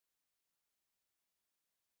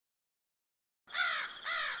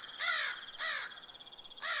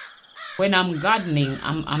When I'm gardening,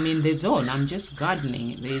 I'm in the zone. I'm just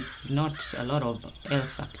gardening. There's not a lot of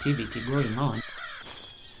else activity going on.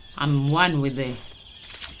 I'm one with the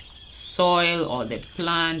soil or the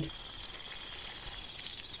plant.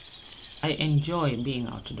 I enjoy being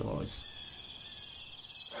outdoors.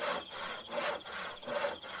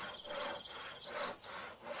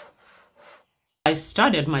 I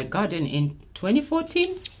started my garden in 2014.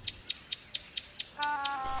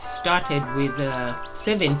 Started with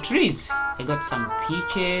 7 trees. I got some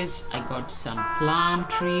peaches, I got some plum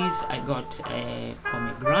trees, I got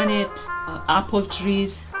pomegranate, apple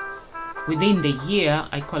trees. Within the year,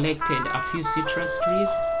 I collected a few citrus trees.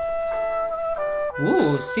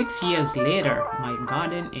 Ooh, 6 years later, my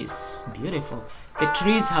garden is beautiful. The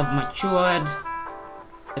trees have matured.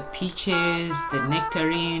 The peaches, the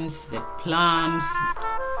nectarines, the plums,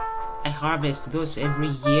 I harvest those every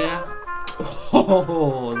year.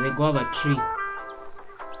 Oh, the guava tree.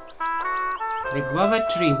 The guava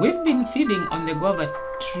tree. We've been feeding on the guava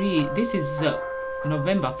tree. This is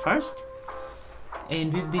November 1st.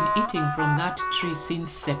 And we've been eating from that tree since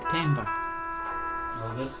September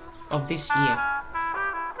of this year.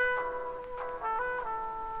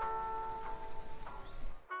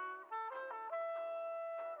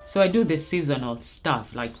 So I do the seasonal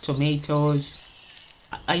stuff like tomatoes.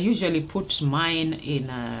 I usually put mine in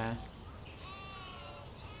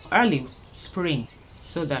early spring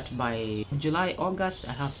so that by July, August,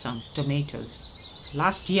 I have some tomatoes.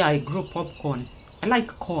 Last year I grew popcorn. I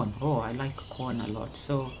like corn. Oh, I like corn a lot.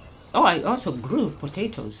 So, I also grew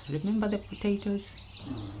potatoes. Remember the potatoes?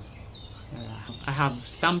 I have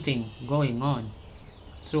something going on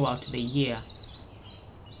throughout the year.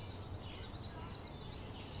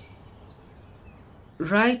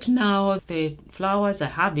 Right now, the flowers I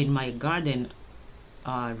have in my garden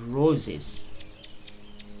are roses.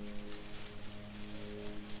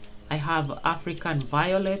 I have African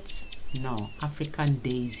violets, African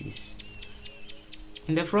daisies.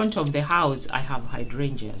 In the front of the house, I have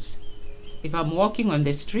hydrangeas. If I'm walking on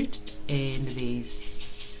the street and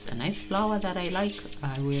there's a nice flower that I like,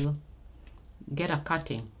 I will get a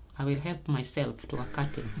cutting. I will help myself to a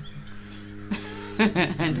cutting.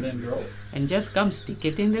 and just come stick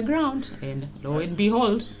it in the ground, and lo and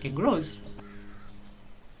behold, it grows.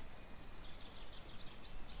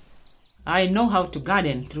 I know how to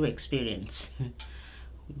garden through experience.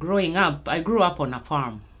 Growing up, I grew up on a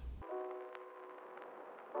farm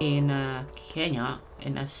in Kenya,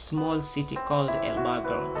 in a small city called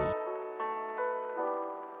Elburgon.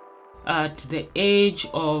 At the age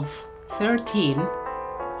of 13,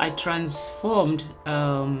 I transformed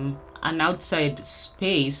an outside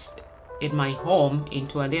space in my home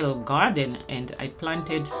into a little garden, and I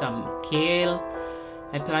planted some kale,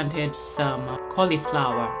 I planted some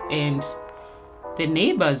cauliflower, and the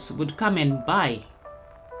neighbors would come and buy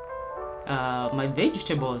my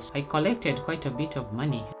vegetables. I collected quite a bit of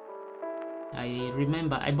money. I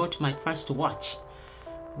remember I bought my first watch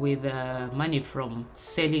with money from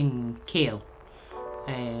selling kale.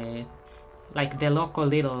 Like the local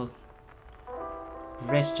little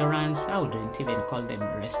restaurants, I wouldn't even call them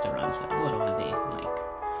restaurants. What are they? Like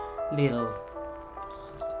little,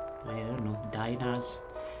 I don't know, diners.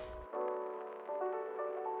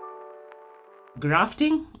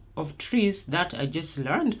 Grafting of trees, that I just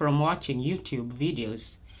learned from watching YouTube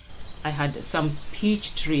videos. I had some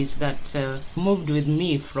peach trees that moved with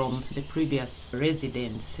me from the previous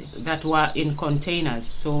residence that were in containers.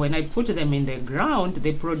 So when I put them in the ground,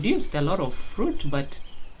 they produced a lot of fruit, but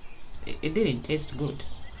it didn't taste good.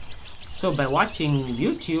 So by watching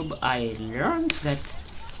YouTube, I learned that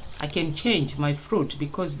I can change my fruit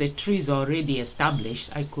because the trees are already established.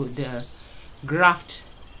 I could graft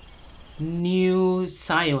new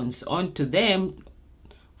scions onto them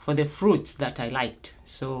for the fruits that I liked.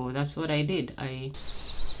 So that's what I did. I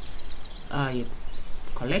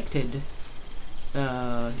collected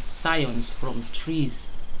scions from trees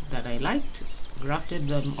that I liked, grafted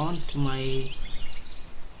them onto my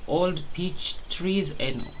old peach trees,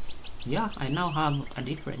 and yeah, I now have a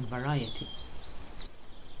different variety.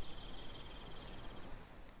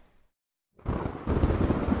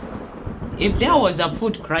 If there was a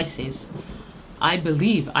food crisis, I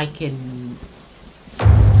believe I can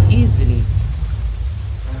easily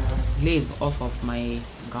live off of my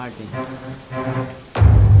garden,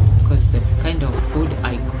 because the kind of food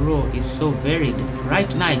I grow is so varied.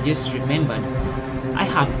 Right now, I just remembered I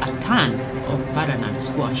have a ton of butternut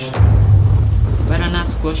squash. Butternut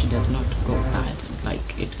squash does not go bad,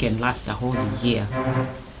 like it can last a whole year.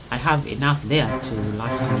 I have enough there to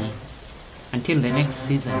last me until the next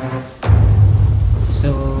season.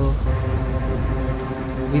 So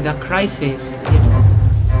with a crisis,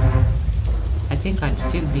 I think I'd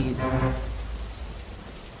still be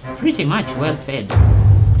pretty much well fed.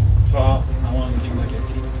 For how long did you work at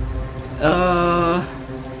Pete?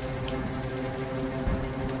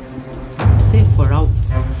 I'd say for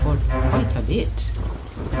quite a bit.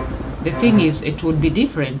 The thing is, it would be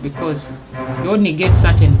different because you only get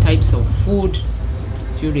certain types of food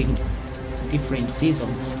during different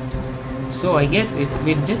seasons. So I guess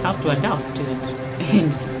we'll just have to adapt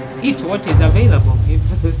and eat what is available.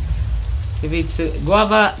 If it's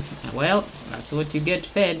guava, well, that's what you get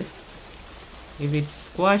fed. If it's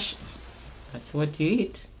squash, that's what you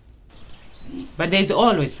eat. But there's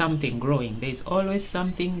always something growing. There's always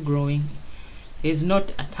something growing. There's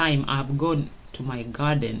not a time I've gone to my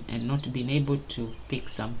garden and not been able to pick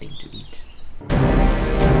something to eat.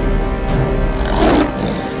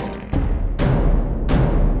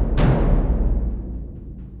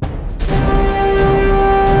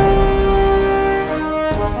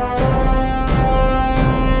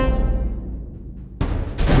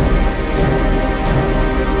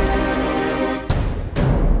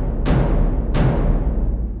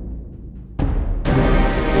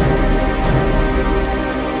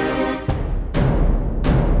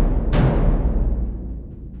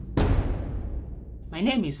 My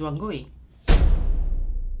name is Wangui.